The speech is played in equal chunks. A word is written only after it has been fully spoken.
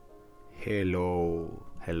Hello,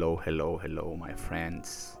 my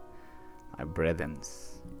friends, my brethren.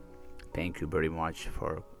 Thank you very much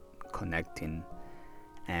for connecting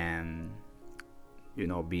and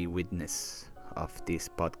be witness of this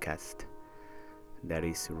podcast that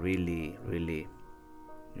is really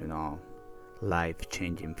you know life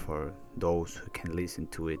changing for those who can listen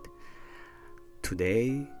to it.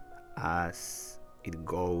 Today, as it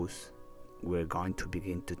goes, we're going to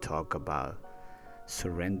begin to talk about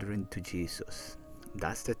surrendering to Jesus.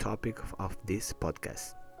 That's the topic of this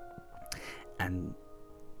podcast. And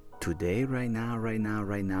today, right now,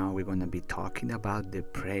 we're going to be talking about the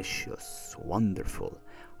precious, wonderful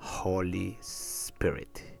Holy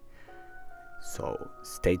Spirit. So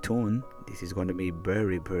stay tuned. This is going to be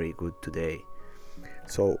very good today.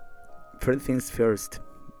 So first things first,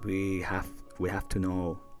 we have to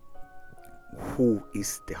know who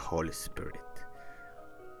is the Holy Spirit.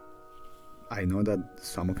 I know that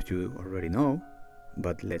some of you already know,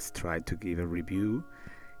 but let's try to give a review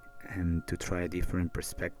and to try a different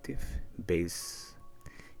perspective based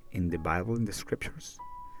in the Bible, in the scriptures.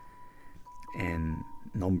 And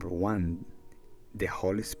number one, the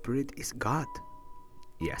Holy Spirit is God.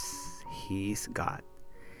 Yes, He is God.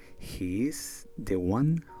 He is the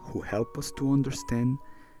one who helps us to understand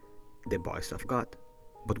the voice of God.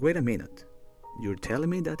 But wait a minute, you're telling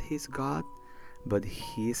me that He's God, but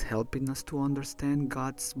He is helping us to understand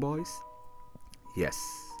God's voice? Yes.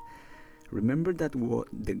 Remember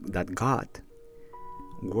that God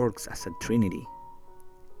works as a Trinity.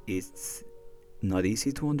 It's not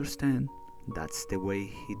easy to understand. That's the way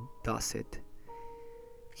He does it.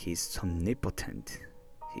 He's omnipotent.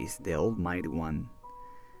 He's the Almighty One.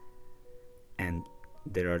 And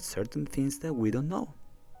there are certain things that we don't know.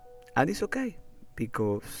 And it's okay,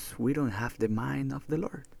 because we don't have the mind of the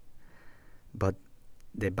Lord. But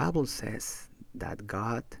the Bible says that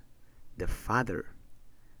God the Father,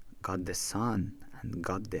 God the Son, and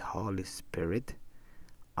God the Holy Spirit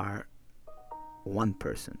are one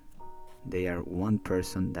person. They are one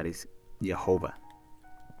person, that is Jehovah.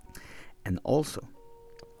 And also,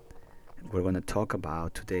 we're going to talk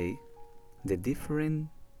about today the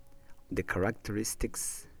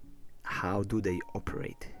characteristics, how do they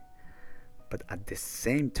operate. But at the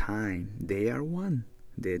same time, they are one.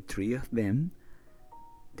 The three of them,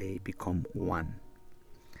 they become one.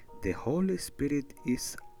 The Holy Spirit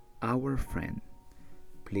is our friend.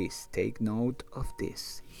 Please take note of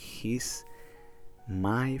this. He's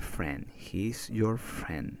my friend. He's your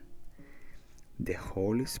friend. The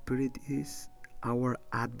Holy Spirit is our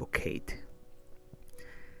advocate.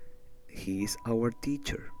 He is our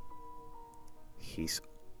teacher. He's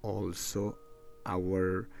also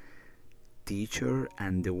our teacher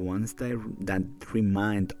and the ones that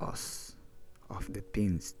remind us of the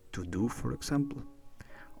things to do, for example,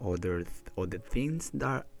 or the things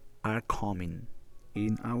that are coming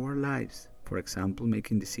in our lives. For example,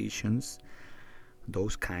 making decisions,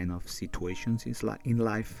 those kind of situations in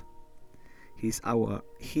life. He is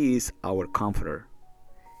our comforter.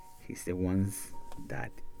 He's the one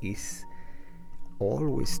that is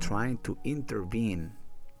always trying to intervene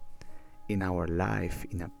in our life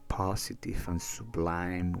in a positive and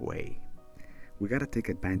sublime way. We gotta take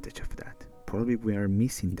advantage of that. Probably we are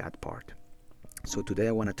missing that part. So today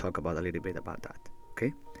I want to talk about a little bit about that.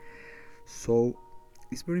 Okay? So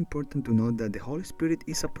it's very important to know that the Holy Spirit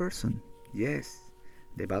is a person. Yes,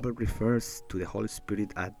 the Bible refers to the Holy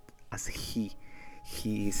Spirit as He.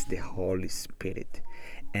 He is the Holy Spirit.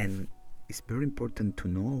 And it's very important to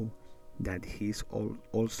know that He is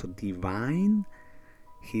also divine.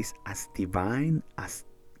 He's as divine as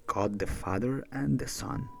God the Father and the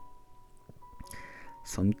Son.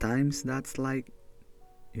 Sometimes that's like,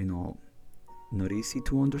 not easy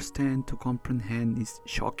to understand, to comprehend. Is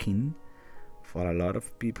shocking for a lot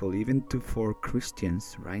of people, even for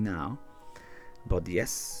Christians right now. But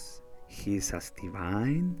yes, He is as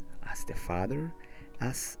divine as the Father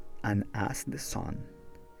as the Son.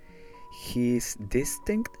 He is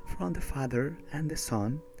distinct from the Father and the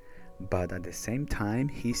Son, but at the same time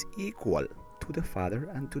He is equal to the Father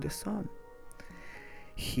and to the Son.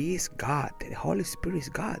 He is God. The Holy Spirit is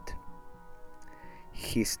God.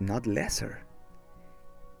 He is not lesser.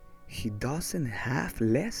 He doesn't have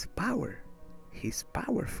less power. He's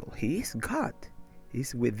powerful. He is God.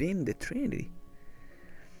 He's within the Trinity.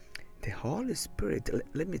 The Holy Spirit,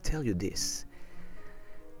 let me tell you this.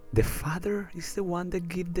 The Father is the one that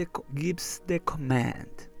gives the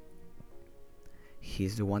command.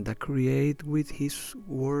 He's the one that creates with His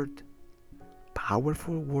word,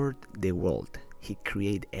 powerful word, the world. He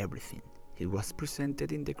created everything. It was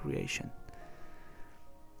presented in the creation.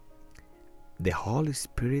 The Holy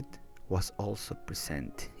Spirit was also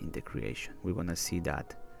present in the creation. We're going to see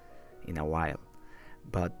that in a while.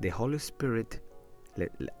 But the Holy Spirit,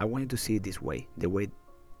 I want you to see it this way, the way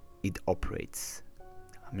it operates.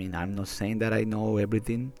 I mean, I'm not saying that I know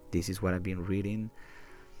everything. This is what I've been reading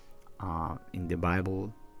in the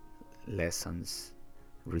Bible, lessons,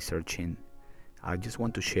 researching. I just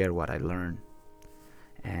want to share what I learned.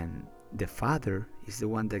 And the Father is the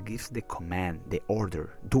one that gives the command, the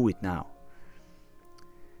order, do it now.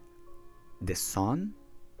 The Son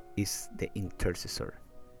is the intercessor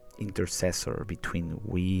between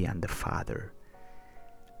we and the Father.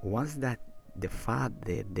 Once that the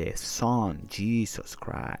Father, the Son, Jesus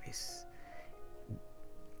Christ,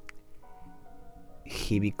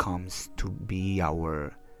 he becomes to be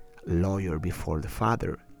our lawyer before the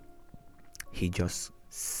Father, he just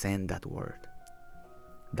send that word,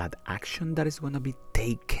 that action that is going to be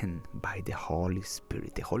taken by the Holy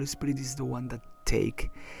Spirit. The Holy Spirit is the one that take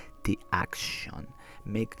the action,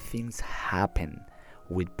 make things happen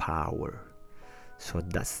with power. So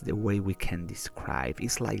that's the way we can describe.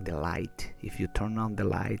 It's like the light. If you turn on the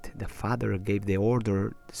light, the Father gave the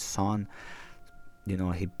order, the Son,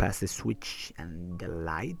 he passed the switch, and the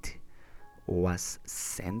light was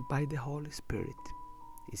sent by the Holy Spirit.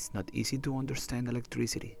 It's not easy to understand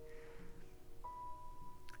electricity,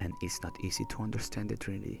 and it's not easy to understand the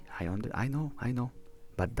Trinity. I know,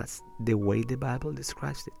 but that's the way the Bible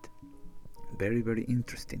describes it. Very, very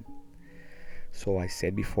interesting. So I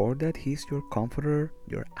said before that he's your comforter,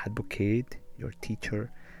 your advocate, your teacher,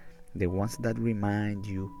 the ones that remind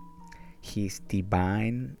you he's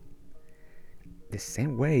divine, the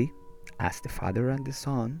same way as the Father and the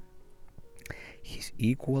Son. He's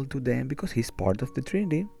equal to them because he's part of the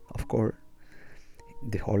Trinity, of course.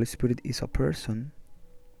 The Holy Spirit is a person.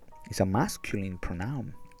 It's a masculine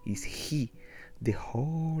pronoun. Is he, the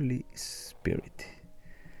Holy Spirit.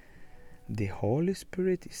 The Holy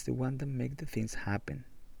Spirit is the one that makes the things happen.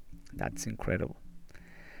 That's incredible.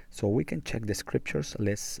 So we can check the scriptures.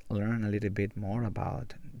 Let's learn a little bit more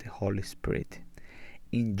about the Holy Spirit.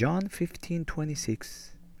 In John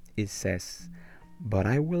 15:26, it says, "But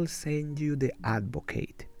I will send you the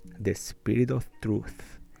advocate, the Spirit of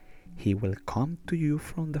truth. He will come to you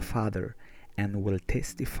from the Father and will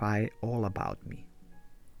testify all about me."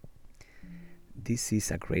 This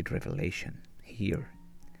is a great revelation here.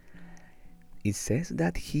 It says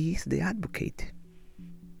that he is the advocate.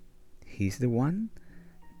 He's the one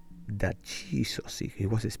that Jesus, he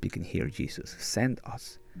was speaking here, Jesus sent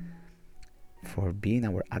us for being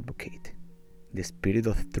our advocate, the Spirit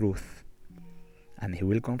of truth. And he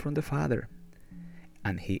will come from the Father,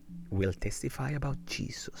 and he will testify about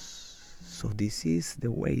Jesus. So this is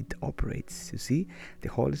the way it operates. You see, the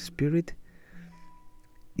Holy Spirit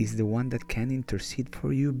is the one that can intercede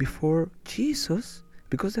for you before Jesus,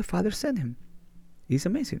 because the Father sent him. It's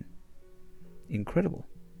amazing, incredible.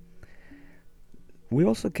 We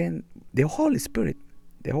also can, the Holy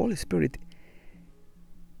Spirit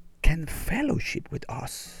can fellowship with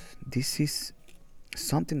us. This is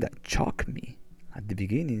something that shocked me at the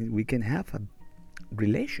beginning. We can have a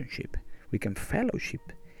relationship, we can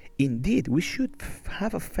fellowship. Indeed, we should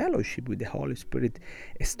have a fellowship with the Holy Spirit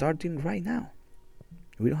starting right now.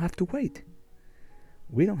 We don't have to wait.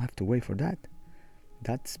 We don't have to wait for that.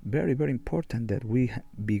 That's very, very important that we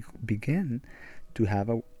begin to have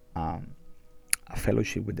a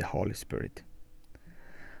fellowship with the Holy Spirit.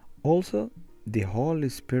 Also, the Holy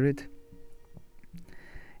Spirit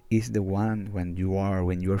is the one when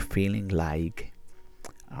you're feeling like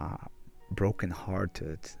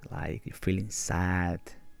broken-hearted, like you're feeling sad.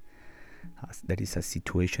 There is a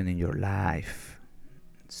situation in your life,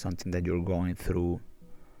 something that you're going through.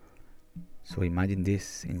 So imagine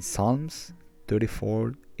this in Psalms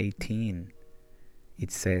 34:18.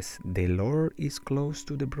 It says, "The Lord is close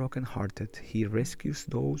to the brokenhearted. He rescues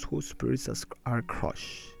those whose spirits are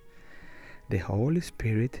crushed." The Holy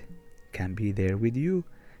Spirit can be there with you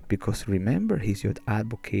because remember, He's your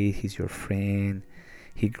advocate, He's your friend.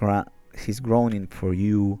 He's groaning for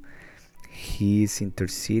you. He's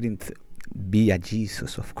interceding via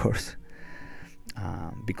Jesus, of course,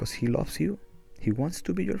 because He loves you. He wants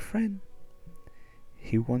to be your friend.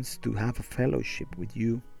 He wants to have a fellowship with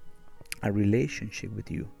you, a relationship with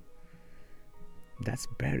you. That's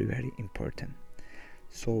very, very important.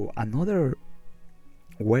 So another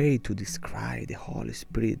way to describe the Holy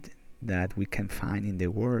Spirit that we can find in the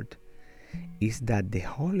Word is that the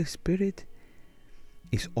Holy Spirit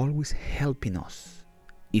is always helping us.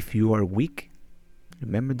 If you are weak,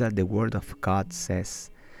 remember that the Word of God says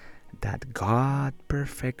that God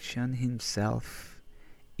perfection Himself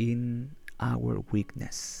in our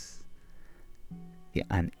weakness.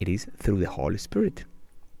 and it is through the Holy Spirit.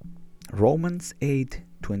 Romans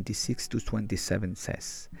 8:26-27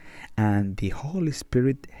 says, and the Holy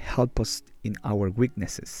Spirit help us in our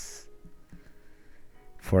weaknesses.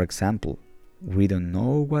 For example, we don't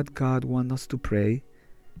know what God wants us to pray,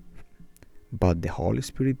 but the Holy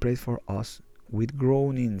Spirit prays for us with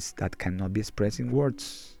groanings that cannot be expressed in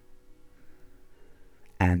words.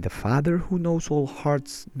 And the Father who knows all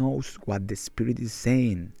hearts knows what the Spirit is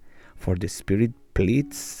saying, for the Spirit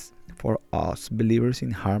pleads for us believers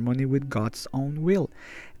in harmony with God's own will.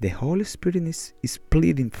 The Holy Spirit is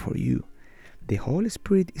pleading for you. The Holy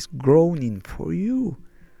Spirit is groaning for you.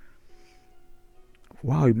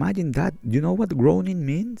 Wow, imagine that. You know what groaning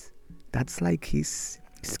means? That's like He's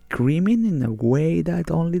screaming in a way that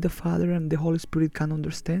only the Father and the Holy Spirit can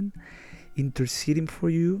understand, interceding for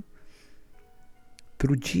you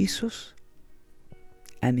through Jesus.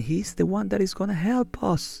 And He's the one that is going to help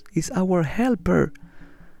us. He's our helper.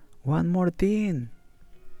 One more thing,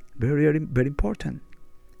 very, very, very important.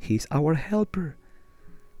 He's our helper.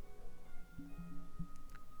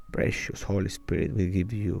 Precious Holy Spirit, we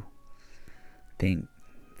give you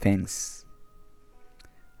thanks,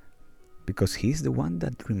 because He's the one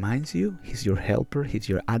that reminds you. He's your helper. He's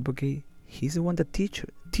your advocate. He's the one that teaches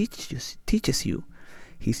you.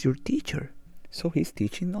 He's your teacher. So He's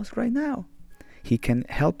teaching us right now. He can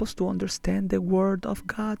help us to understand the Word of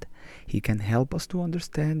God. He can help us to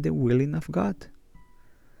understand the willing of God.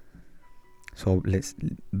 So let's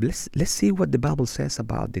see what the Bible says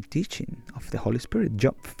about the teaching of the Holy Spirit.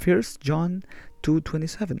 1 John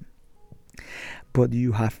 2:27. But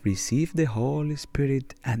you have received the Holy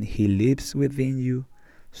Spirit, and He lives within you,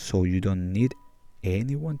 so you don't need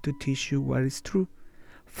anyone to teach you what is true.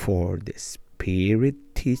 For the Spirit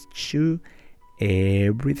teaches you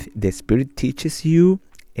everything. The Spirit teaches you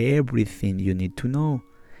everything you need to know,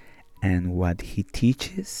 and what He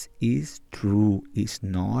teaches is true, is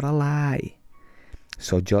not a lie.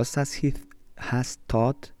 So just as He has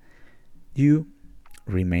taught you,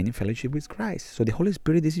 remain in fellowship with Christ. So the Holy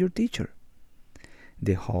Spirit is your teacher.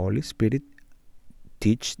 The Holy Spirit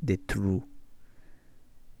teaches the truth.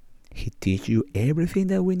 He teaches you everything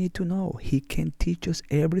that we need to know. He can teach us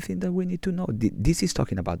everything that we need to know. This is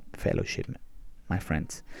talking about fellowship, my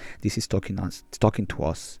friends. This is talking to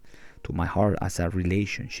us, to my heart, as a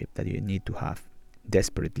relationship that you need to have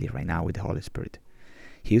desperately right now with the Holy Spirit.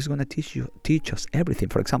 He's going to teach us everything.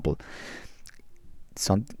 For example,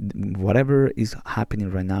 whatever is happening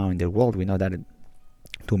right now in the world, we know that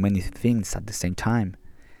too many things at the same time.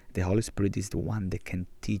 The Holy Spirit is the one that can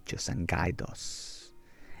teach us and guide us.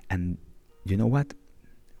 And you know what?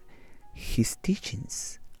 His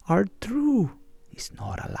teachings are true. He's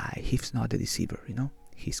not a lie. He's not a deceiver,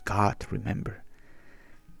 He's God, remember.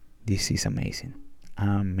 This is amazing.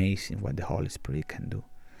 Amazing what the Holy Spirit can do.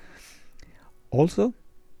 Also,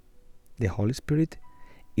 the Holy Spirit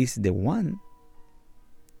is the one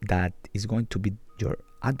that is going to be your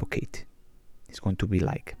advocate. It's going to be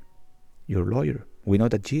like your lawyer. We know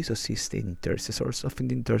that Jesus is the intercessor of the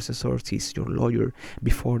intercessors. He's your lawyer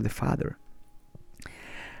before the Father.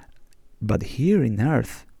 But here in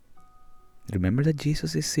earth, remember that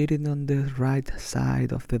Jesus is sitting on the right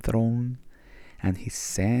side of the throne, and He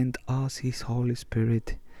sent us His Holy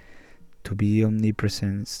Spirit to be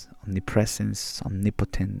omnipresent,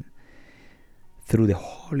 omnipotent. Through the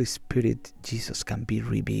Holy Spirit, Jesus can be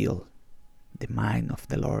revealed. The mind of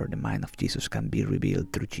the Lord, the mind of Jesus can be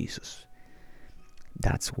revealed through Jesus.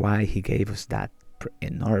 That's why He gave us that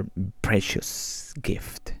enormous, precious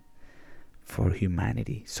gift for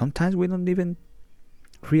humanity. Sometimes we don't even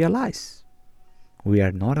realize. We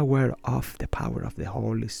are not aware of the power of the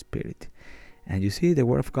Holy Spirit. And you see, the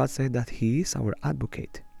Word of God says that He is our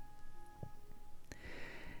advocate.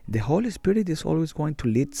 The Holy Spirit is always going to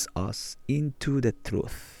lead us into the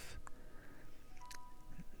truth.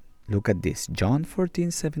 Look at this. John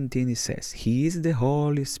 14:17, it says, He is the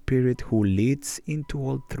Holy Spirit who leads into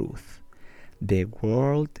all truth. The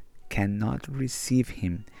world cannot receive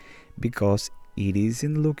Him because it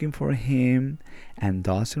isn't looking for Him and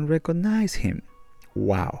doesn't recognize Him.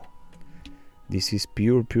 Wow. This is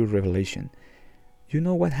pure revelation. You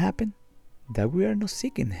know what happened? That we are not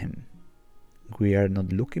seeking Him. We are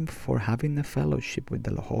not looking for having a fellowship with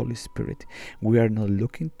the Holy Spirit. We are not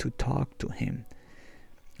looking to talk to Him.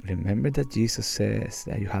 Remember that Jesus says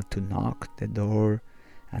that you have to knock the door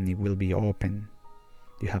and it will be open.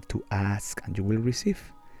 You have to ask and you will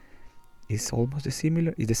receive. It's almost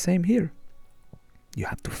similar. It's the same here. You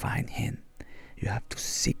have to find Him. You have to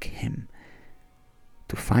seek Him.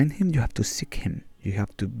 To find Him, you have to seek Him. You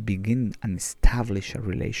have to begin and establish a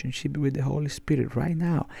relationship with the Holy Spirit right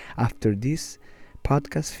now. After this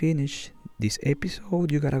podcast finish, this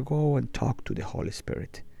episode, you gotta go and talk to the Holy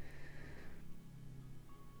Spirit.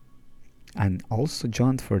 And also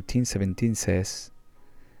John 14:17 says,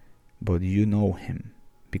 but you know him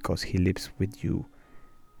because he lives with you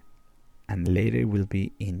and later will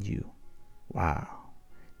be in you. Wow.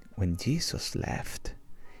 When Jesus left,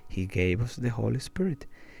 he gave us the Holy Spirit.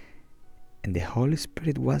 And the Holy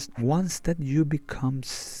Spirit was, once that you become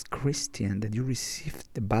Christian, that you receive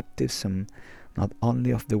the baptism, not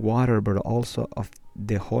only of the water, but also of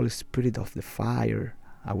the Holy Spirit, of the fire.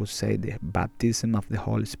 I would say the baptism of the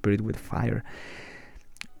Holy Spirit with fire.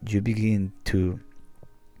 You begin to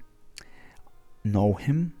know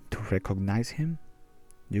him, to recognize him.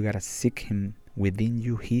 You gotta seek him within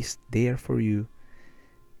you. He's there for you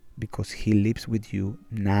because he lives with you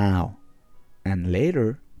now. And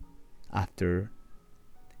later, after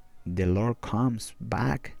the Lord comes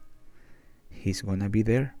back, he's gonna be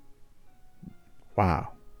there.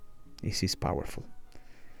 Wow, this is powerful.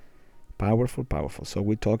 Powerful. So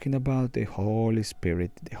we're talking about the Holy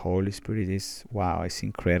Spirit. The Holy Spirit is, wow, it's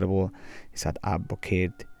incredible. It's an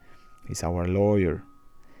advocate. It's our lawyer.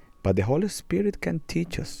 But the Holy Spirit can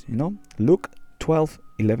teach us, Luke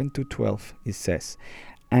 12:11-12, it says,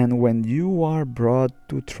 and when you are brought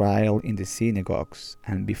to trial in the synagogues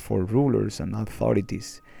and before rulers and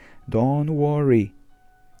authorities, don't worry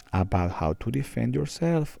about how to defend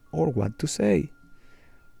yourself or what to say.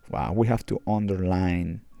 Wow, we have to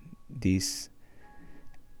underline this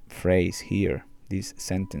phrase here, this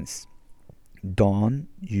sentence.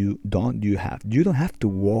 You don't have to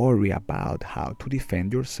worry about how to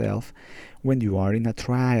defend yourself when you are in a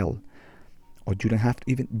trial. Or you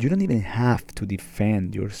don't even have to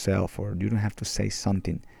defend yourself, or you don't have to say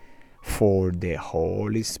something, for the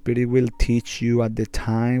Holy Spirit will teach you at the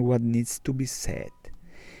time what needs to be said.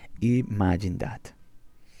 Imagine that.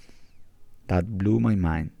 That blew my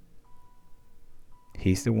mind.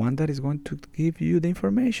 He's the one that is going to give you the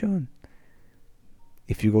information.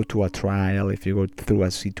 If you go to a trial, if you go through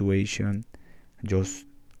a situation,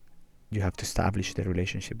 you have to establish the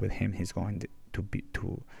relationship with him. He's going to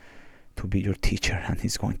be your teacher, and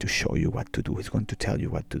he's going to show you what to do. He's going to tell you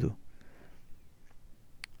what to do.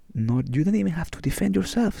 No, you don't even have to defend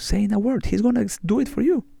yourself saying a word. He's going to do it for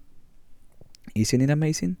you. Isn't it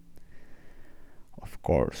amazing? Of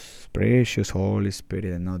course, precious Holy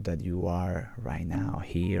Spirit, I know that you are right now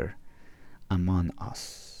here among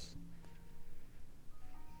us.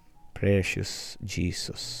 Precious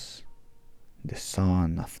Jesus, the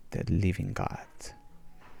Son of the living God.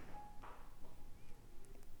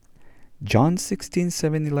 John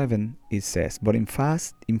 16:7-11, it says, but in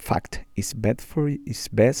fact, it's best for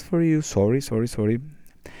you. Sorry.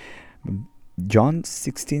 John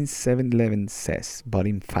 16:7-11 says, but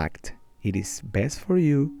in fact, it is best for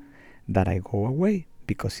you that I go away,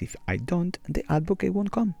 because if I don't, the advocate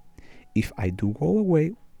won't come. If I do go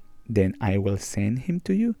away, then I will send him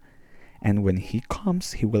to you. And when he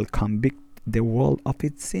comes, he will convict the world of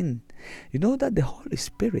its sin. You know that the Holy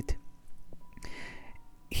Spirit,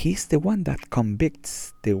 he's the one that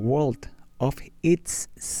convicts the world of its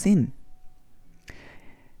sin.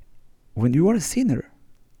 When you are a sinner,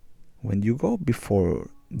 when you go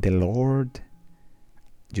before the Lord,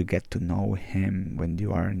 you get to know him. When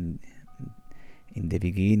you are in the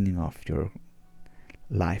beginning of your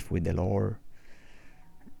life with the Lord,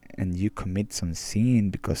 and you commit some sin,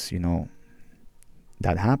 because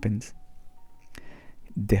that happens,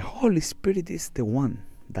 the Holy Spirit is the one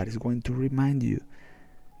that is going to remind you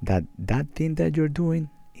that thing that you're doing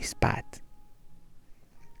is bad.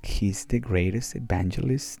 He's the greatest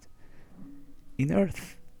evangelist in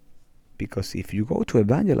earth, because if you go to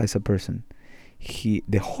evangelize a person,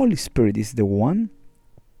 the Holy Spirit is the one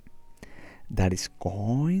that is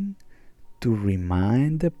going to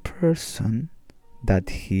remind the person that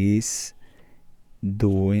he's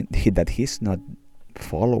not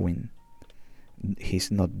following,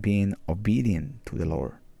 he's not being obedient to the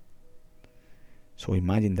Lord. So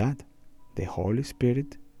imagine that. The Holy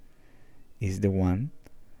Spirit is the one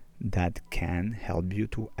that can help you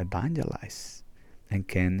to evangelize and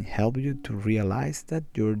can help you to realize that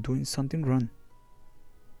you're doing something wrong.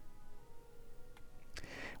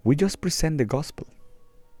 We just present the gospel.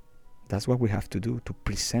 That's what we have to do, to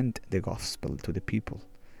present the gospel to the people.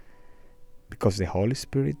 Because the Holy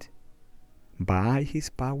Spirit, by his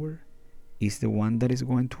power, is the one that is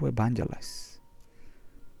going to evangelize.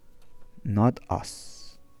 Not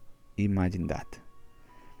us. Imagine that.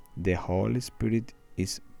 The Holy Spirit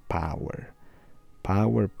is power.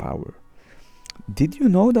 Power. Did you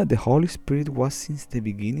know that the Holy Spirit was since the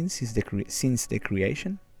beginning, since the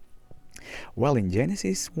creation? Well, in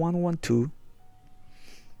Genesis 1:1-2,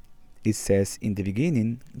 it says, "In the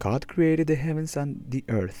beginning, God created the heavens and the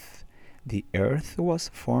earth. The earth was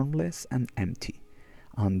formless and empty,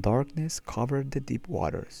 and darkness covered the deep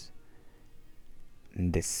waters.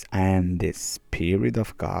 And the Spirit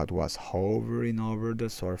of God was hovering over the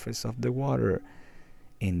surface of the water.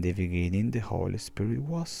 In the beginning, the Holy Spirit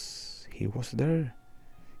was. He was there.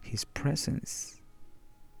 His presence."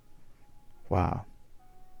 Wow.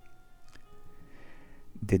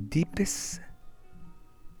 The deepest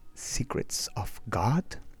secrets of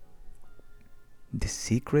God, the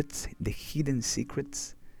secrets, the hidden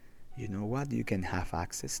secrets, you know what? You can have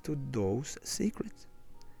access to those secrets.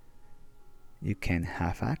 You can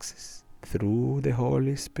have access through the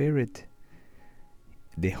Holy Spirit.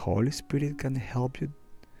 The Holy Spirit can help you,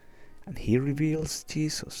 and He reveals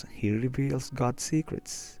Jesus. He reveals God's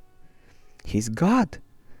secrets. He's God,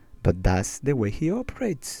 but that's the way He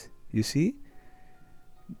operates. You see?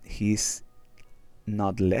 He's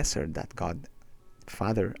not lesser than God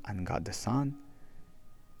Father and God the Son,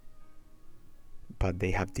 but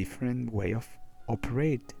they have different way of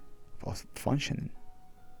operate, of functioning.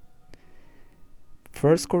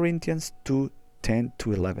 1 Corinthians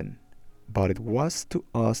 2:10-11. But it was to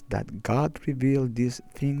us that God revealed these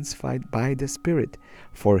things by the Spirit,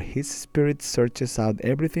 for His Spirit searches out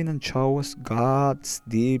everything and shows God's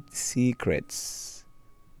deep secrets.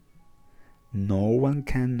 No one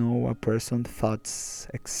can know a person's thoughts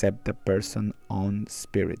except the person's own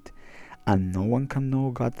spirit, and no one can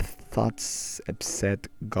know God's thoughts except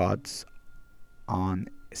God's own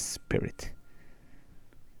spirit.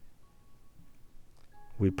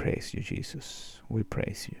 We praise you, Jesus. We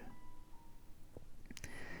praise you.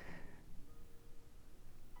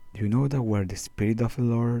 Do you know that where the Spirit of the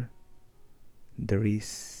Lord there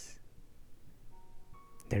is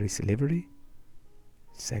liberty?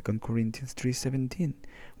 2 Corinthians 3:17.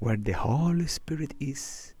 Where the Holy Spirit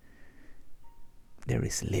is, there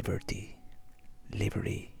is liberty.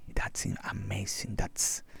 Liberty. That's amazing.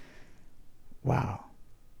 That's wow.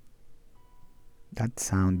 That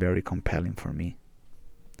sounds very compelling for me.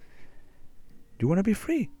 You want to be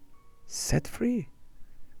free? Set free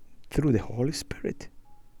through the Holy Spirit.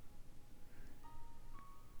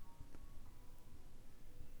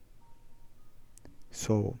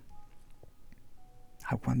 So,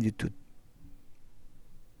 I want you to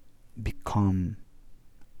become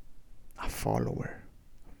a follower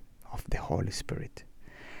of the Holy Spirit.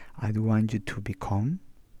 I want you to become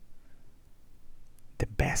the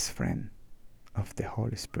best friend of the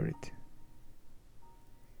Holy Spirit.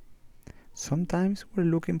 Sometimes we're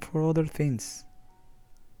looking for other things.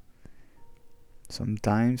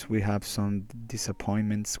 Sometimes we have some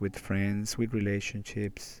disappointments with friends, with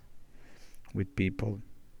relationships, with people.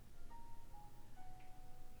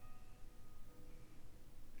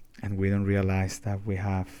 And we don't realize that we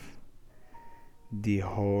have the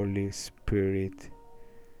Holy Spirit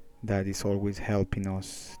that is always helping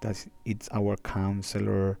us, that it's our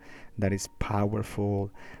counselor, that is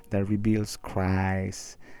powerful, that reveals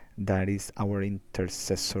Christ, that is our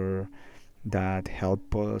intercessor, that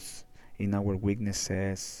helps us in our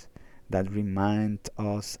weaknesses, that reminds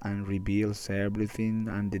us and reveals everything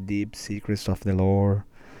and the deep secrets of the Lord.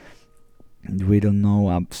 We don't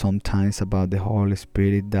know sometimes about the Holy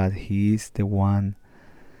Spirit that He is the one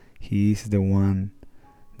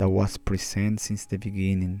that was present since the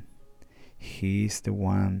beginning. He is the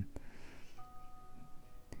one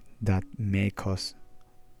that make us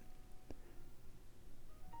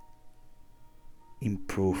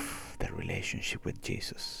improve the relationship with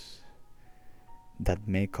Jesus, that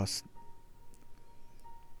make us,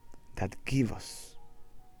 that give us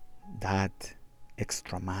that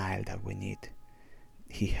extra mile that we need.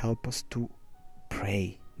 He helps us to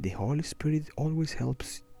pray. The Holy Spirit always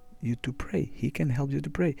helps you to pray. He can help you to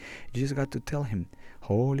pray. You just got to tell Him,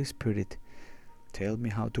 Holy Spirit, tell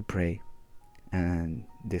me how to pray. And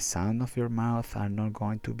the sound of your mouth are not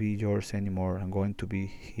going to be yours anymore. I'm going to be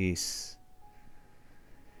His.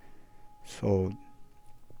 So,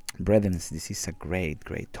 brethren, this is a great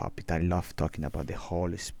topic. I love talking about the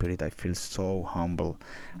Holy Spirit. I feel so humble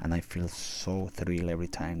and I feel so thrilled every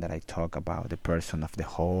time that I talk about the person of the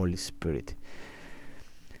Holy Spirit.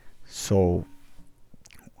 So,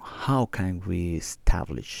 how can we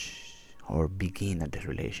establish or begin the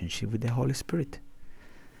relationship with the Holy Spirit?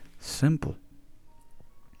 Simple.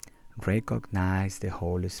 Recognize the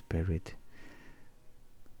Holy Spirit.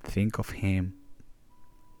 Think of Him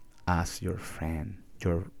as your friend,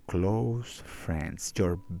 your close friends,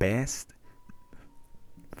 your best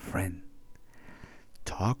friend.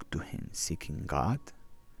 Talk to Him seeking God.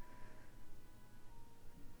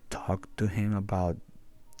 Talk to Him about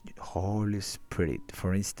Holy Spirit,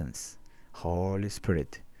 for instance, Holy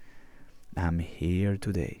Spirit, I'm here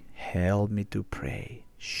today. Help me to pray.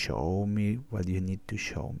 Show me what you need to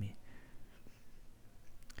show me.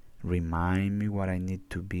 Remind me what I need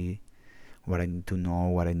to be, what I need to know,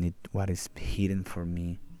 what is hidden for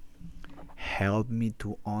me. Help me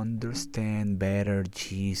to understand better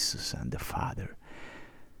Jesus and the Father.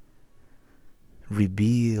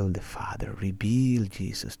 Reveal the Father, reveal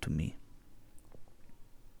Jesus to me.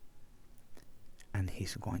 And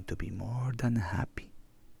He's going to be more than happy.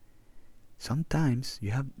 Sometimes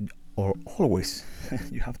you have, or always,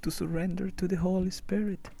 you have to surrender to the Holy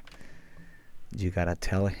Spirit. You gotta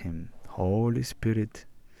tell Him, Holy Spirit.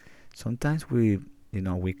 Sometimes we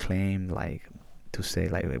claim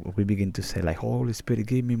we begin to say Holy Spirit,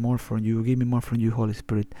 give me more from you, Holy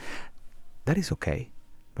Spirit. That is okay,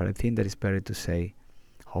 but I think that it's better to say,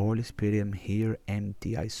 Holy Spirit, I'm here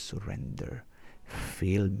empty, I surrender.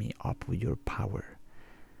 Fill me up with your power.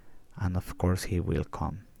 And of course He will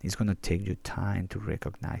come. It's going to take you time to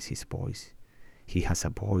recognize His voice. He has a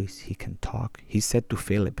voice, He can talk. He said to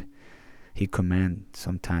Philip, He commands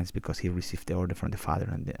sometimes because He received the order from the Father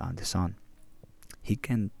and the Son. He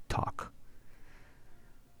can talk.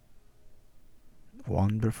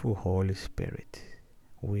 Wonderful Holy Spirit,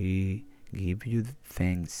 we give you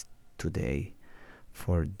thanks today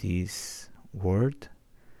for this word,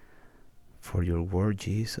 for your word,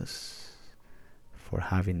 Jesus, for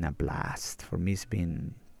having a blast. For me, it's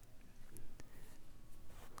been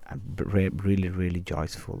really, really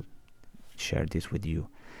joyful to share this with you.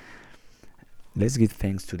 Let's give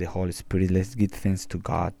thanks to the Holy Spirit. Let's give thanks to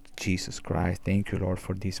God, Jesus Christ. Thank you, Lord,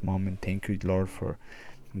 for this moment. Thank you, Lord, for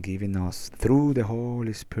giving us through the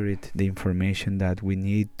Holy Spirit the information that we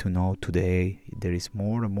need to know today. There is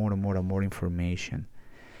more and more and more and more information,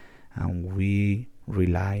 and we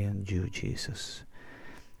rely on you, Jesus.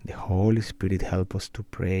 The Holy Spirit help us to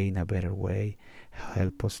pray in a better way,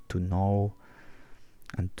 help us to know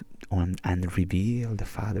and reveal the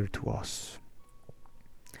Father to us.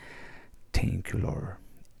 Thank you, Lord.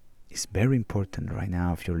 It's very important right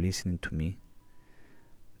now, if you're listening to me,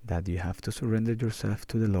 that you have to surrender yourself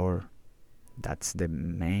to the Lord. That's the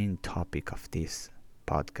main topic of this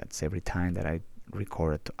podcast. Every time that I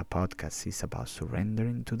record a podcast, it's about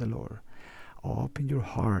surrendering to the Lord. Open your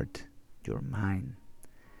heart, your mind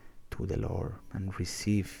to the Lord and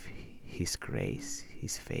receive His grace,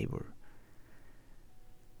 His favor.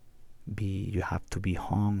 You have to be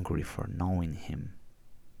hungry for knowing Him,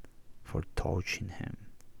 for touching Him.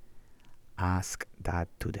 Ask that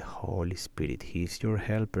to the Holy Spirit. He is your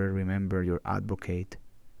helper, remember, your advocate.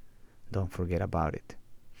 Don't forget about it.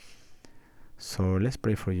 So let's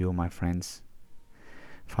pray for you, my friends.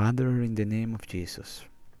 Father, in the name of Jesus,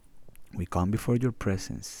 we come before your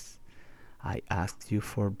presence. I ask you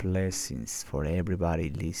for blessings for everybody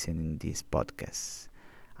listening to this podcast.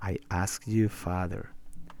 I ask you, Father,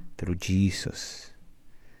 through Jesus,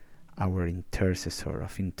 our intercessor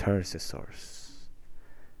of intercessors,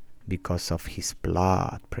 because of His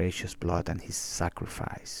blood, precious blood, and His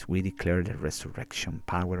sacrifice, we declare the resurrection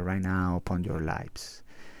power right now upon your lives.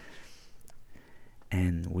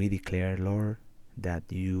 And we declare, Lord, that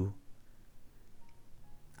you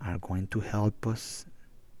are going to help us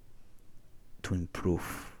to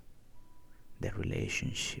improve the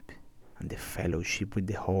relationship and the fellowship with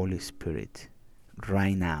the Holy Spirit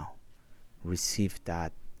right now. Receive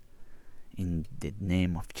that in the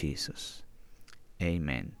name of Jesus.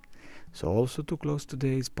 Amen. So also, to close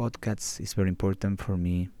today's podcast, it's very important for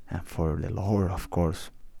me and for the Lord, of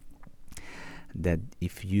course, that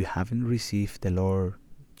if you haven't received the Lord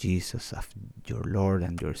Jesus as your Lord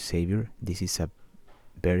and your Savior, this is a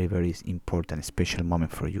very, very important, special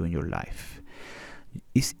moment for you in your life.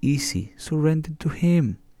 It's easy. Surrender to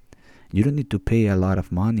Him. You don't need to pay a lot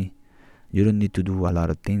of money. You don't need to do a lot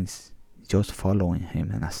of things. Just following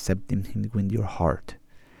Him and accepting Him with your heart.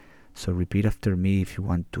 So repeat after me if you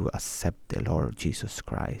want to accept the Lord Jesus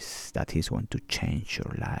Christ, that He's going to change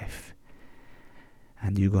your life.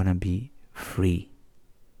 And you're going to be free.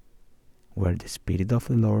 Where the Spirit of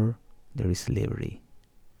the Lord, there is liberty.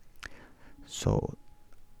 So,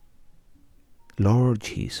 Lord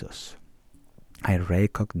Jesus, I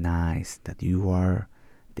recognize that you are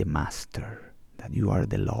the Master, that you are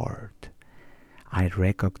the Lord. I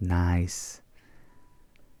recognize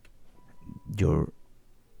your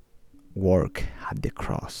work at the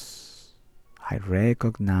cross. I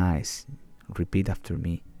recognize, repeat after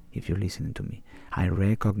me if you're listening to me, I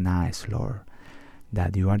recognize, Lord,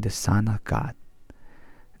 that you are the Son of God,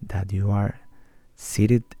 that you are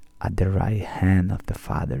seated at the right hand of the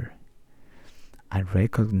Father. I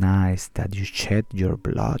recognize that you shed your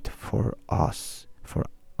blood for us, for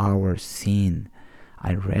our sin.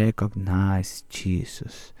 I recognize,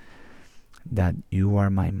 Jesus, that you are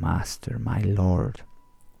my Master, my Lord.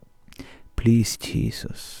 Please,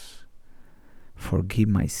 Jesus, forgive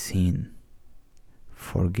my sin.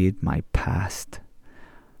 Forgive my past.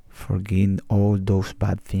 Forgive all those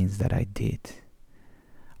bad things that I did.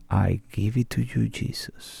 I give it to you,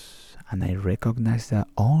 Jesus, and I recognize that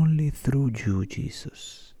only through you,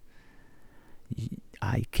 Jesus,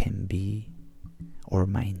 I can be, or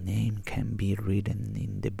my name can be written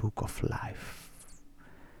in the book of life.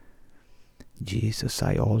 Jesus,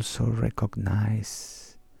 I also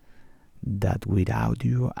recognize that without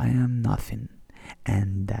you I am nothing,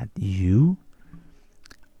 and that you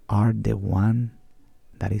are the one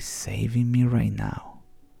that is saving me right now.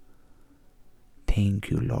 Thank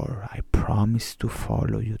you, Lord. I promise to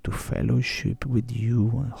follow you, to fellowship with you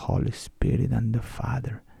and Holy Spirit and the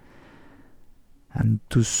Father, and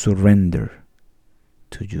to surrender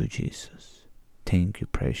to you, Jesus. Thank you,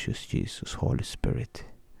 precious Jesus, Holy Spirit.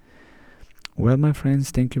 Well, my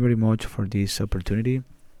friends, thank you very much for this opportunity.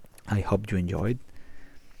 I hope you enjoyed.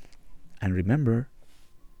 And remember,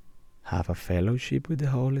 have a fellowship with the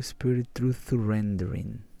Holy Spirit through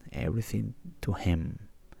surrendering everything to Him.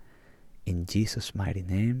 In Jesus' mighty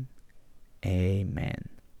name, amen.